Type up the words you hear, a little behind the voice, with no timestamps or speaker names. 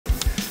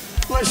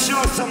Let's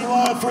show some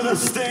love for the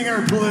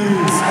Stinger,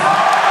 please.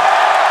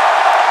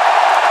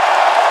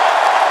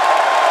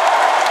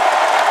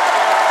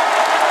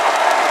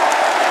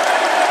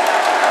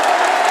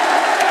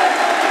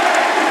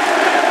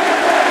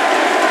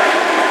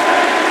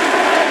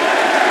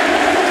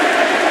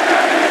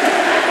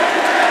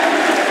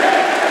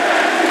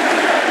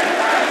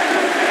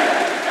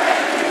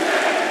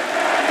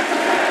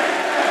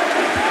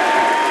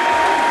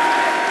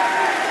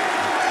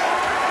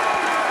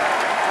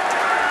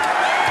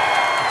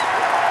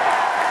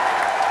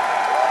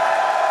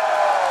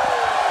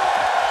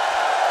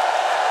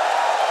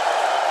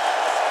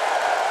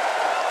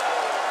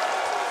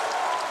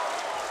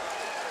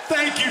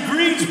 Thank you,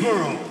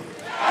 Greensboro.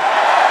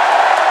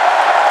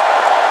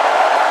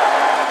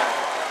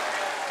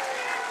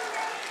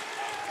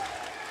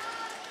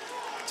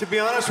 To be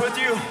honest with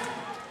you,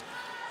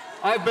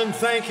 I've been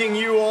thanking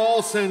you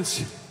all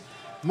since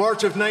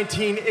March of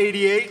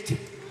 1988.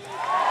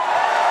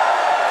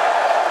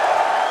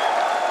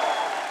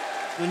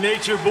 The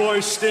Nature Boy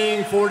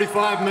Sting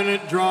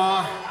 45-minute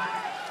draw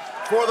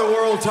for the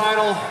world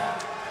title.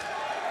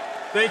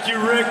 Thank you,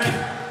 Rick.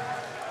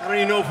 I don't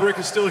even know if Rick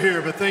is still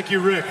here, but thank you,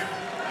 Rick.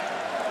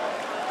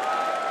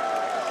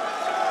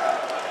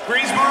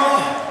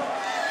 Greensboro,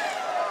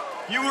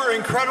 you were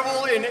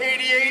incredible in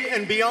 '88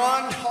 and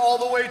beyond, all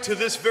the way to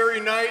this very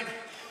night.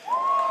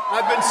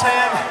 I've been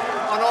saying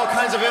on all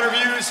kinds of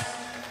interviews,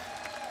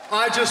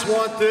 I just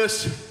want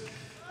this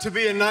to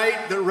be a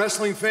night that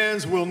wrestling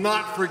fans will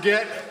not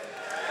forget.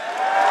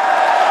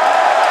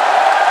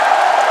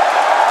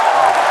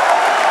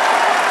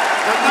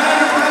 A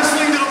night of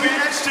wrestling that'll be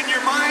etched in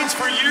your minds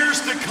for years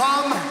to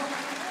come.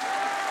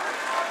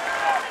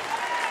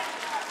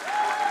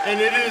 And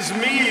it is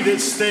me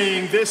that's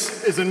saying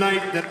this is a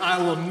night that I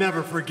will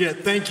never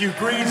forget. Thank you,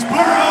 Greensboro!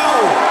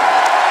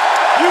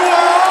 You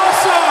are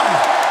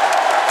awesome!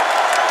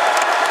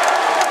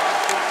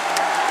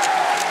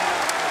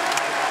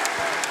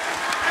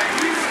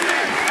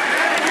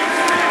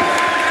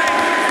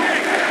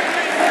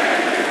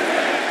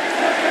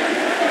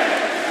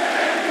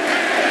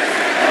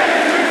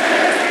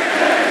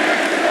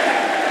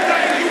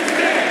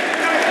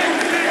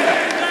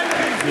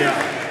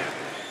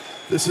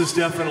 This is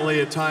definitely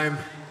a time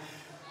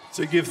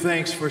to give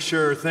thanks for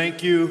sure.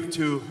 Thank you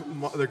to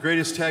the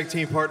greatest tag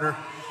team partner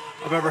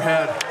I've ever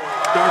had,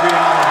 Darby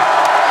Allin.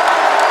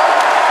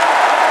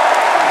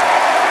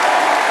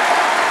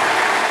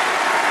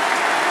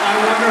 I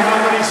wonder how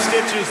many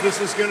stitches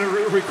this is going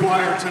to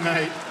require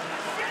tonight.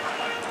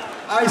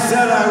 I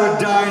said I would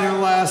die in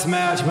your last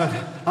match, but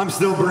I'm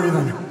still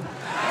breathing.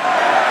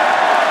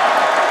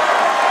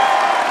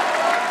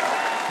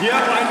 Yep,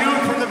 I knew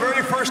it from the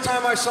very first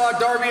time I saw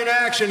Darby in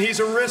action. He's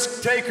a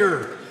risk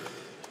taker.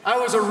 I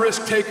was a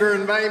risk taker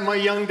in my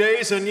young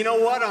days, and you know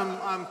what?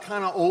 I'm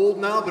kind of old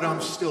now, but I'm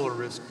still a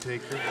risk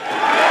taker.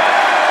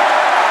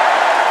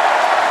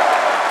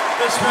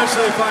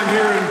 Especially if I'm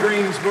here in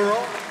Greensboro.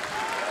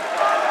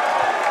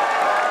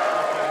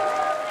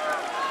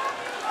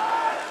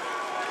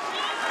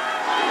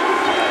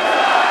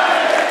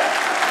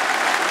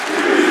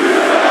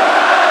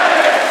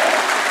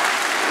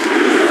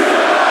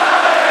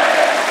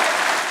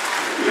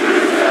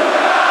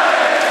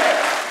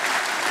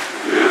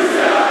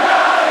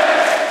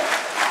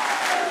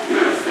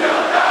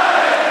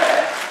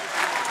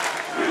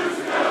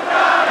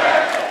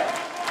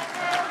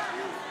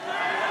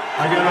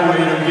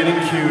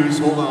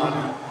 Hold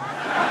on.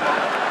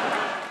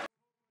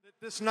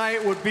 This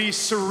night would be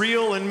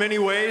surreal in many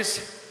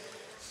ways.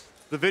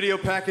 The video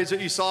package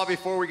that you saw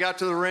before we got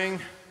to the ring,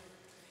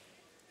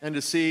 and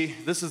to see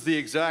this is the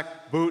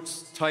exact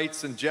boots,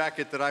 tights, and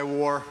jacket that I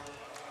wore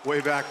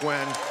way back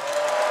when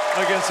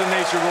against the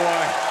Nature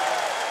Boy.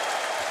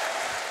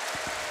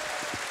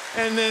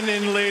 And then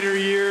in later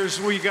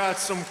years, we got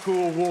some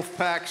cool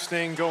Wolfpack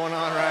Sting going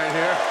on right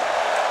here.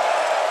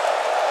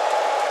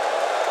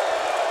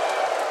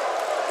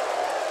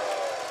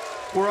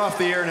 We're off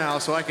the air now,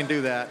 so I can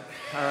do that.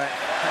 All right.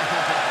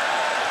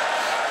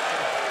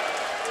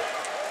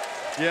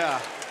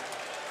 Yeah.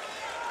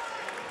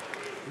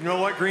 You know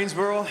what,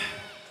 Greensboro?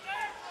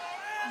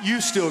 You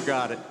still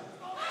got it.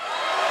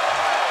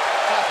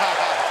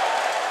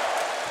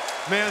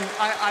 Man,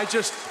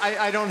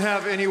 I don't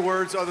have any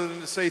words other than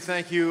to say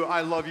thank you.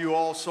 I love you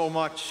all so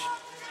much.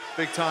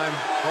 Big time.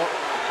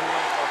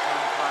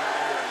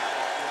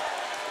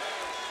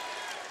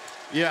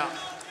 Yeah.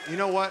 You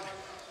know what?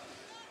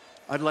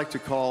 I'd like to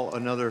call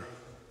another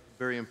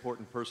very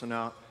important person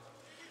out.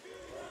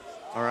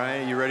 All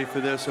right, you ready for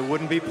this? It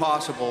wouldn't be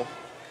possible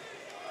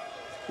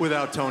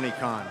without Tony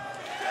Khan.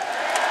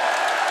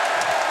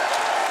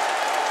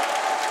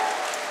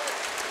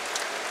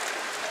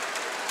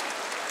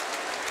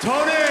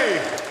 Tony!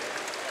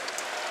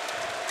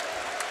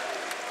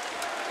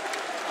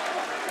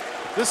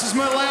 This is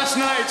my last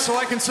night, so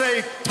I can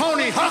say,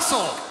 Tony,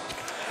 hustle!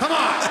 Come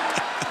on!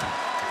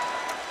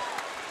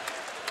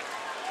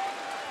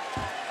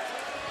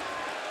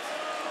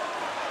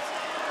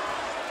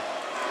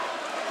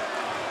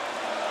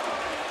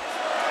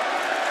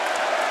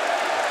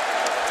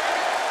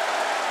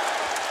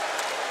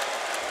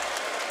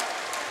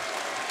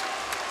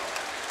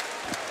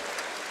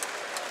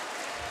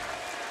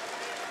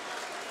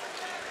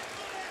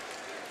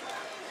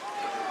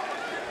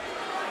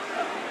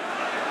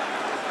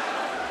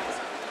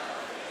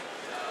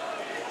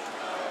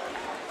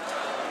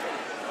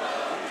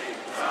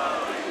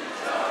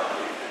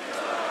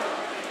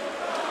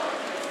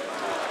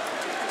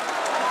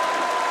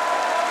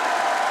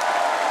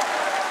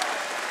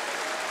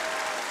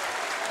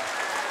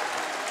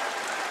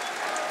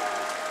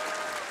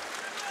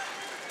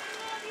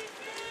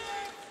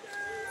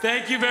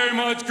 Thank you very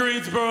much,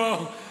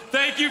 Greensboro.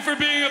 Thank you for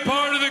being a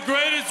part of the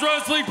greatest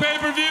wrestling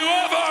pay-per-view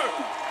ever.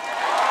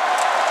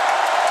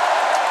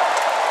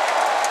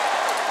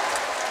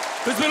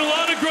 There's been a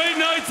lot of great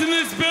nights in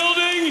this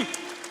building.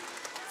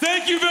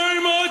 Thank you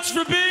very much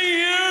for being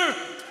here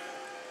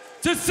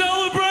to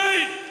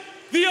celebrate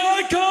the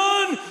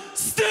icon,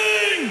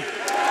 Sting!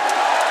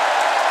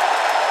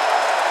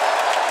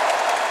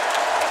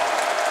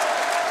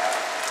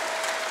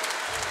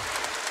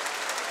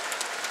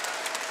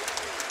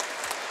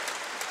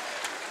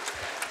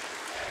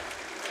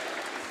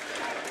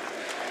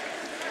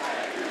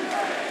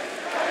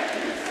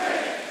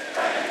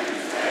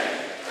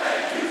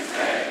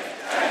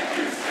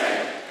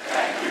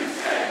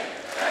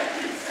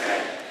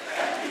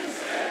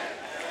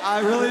 I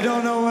really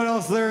don't know what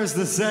else there is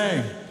to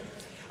say.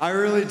 I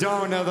really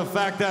don't know. The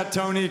fact that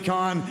Tony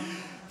Khan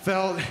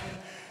felt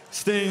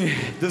Sting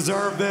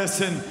deserved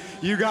this and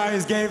you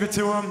guys gave it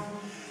to him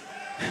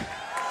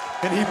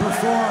and he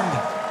performed.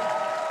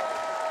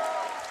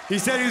 He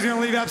said he was going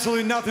to leave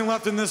absolutely nothing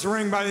left in this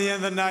ring by the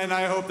end of the night, and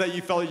I hope that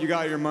you felt you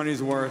got your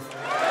money's worth.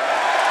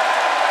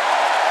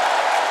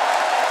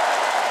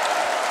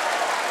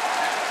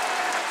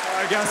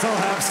 I guess I'll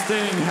have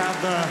Sting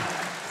have the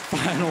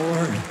final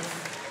word.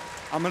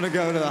 I'm gonna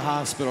go to the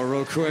hospital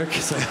real quick.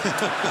 So.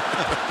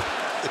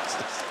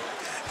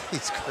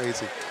 He's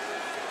crazy.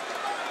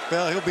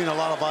 Well, he'll be in a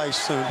lot of ice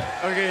soon.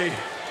 Okay.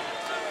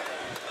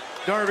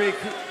 Darby,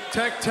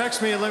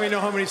 text me and let me know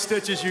how many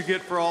stitches you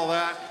get for all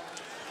that.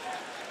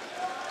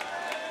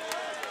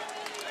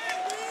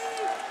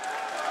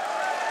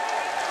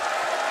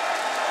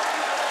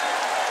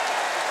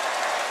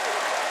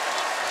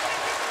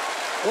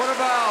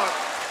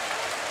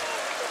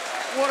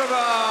 What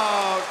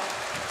about,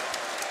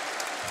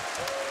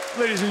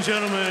 ladies and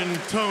gentlemen,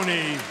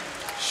 Tony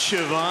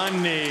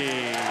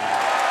Schiavone.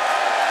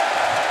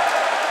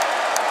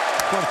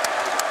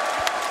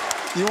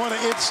 You want to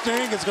hit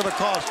Sting? It's going to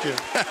cost you.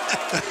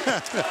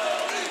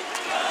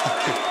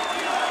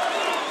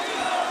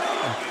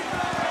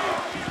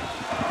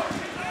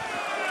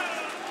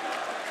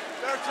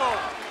 That's all.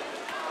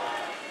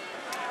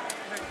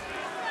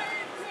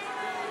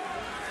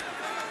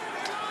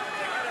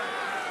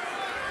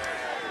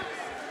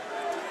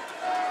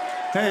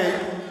 Hey,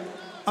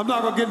 I'm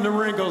not going to get into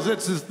wrinkles.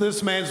 It's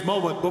this man's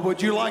moment. But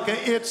would you like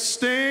a It's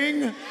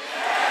Sting?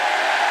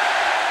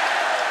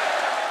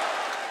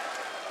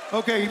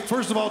 Okay,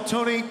 first of all,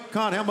 Tony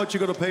Khan, how much you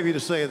going to pay me to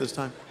say it this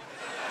time?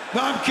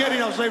 No, I'm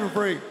kidding. I'll save it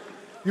free.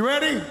 You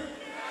ready?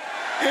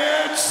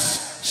 It's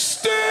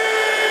Sting!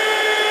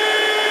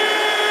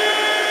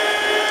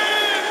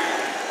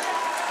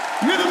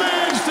 You're the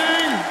man,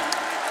 Sting!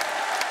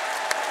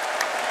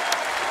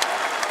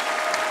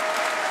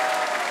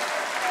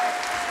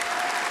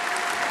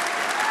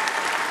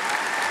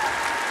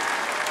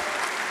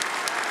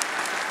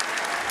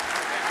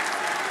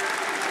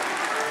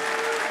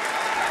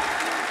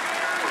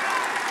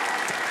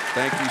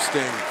 Thank you,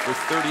 Sting, for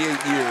 38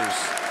 years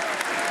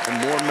and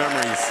more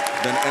memories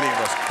than any of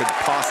us could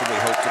possibly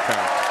hope to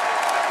count.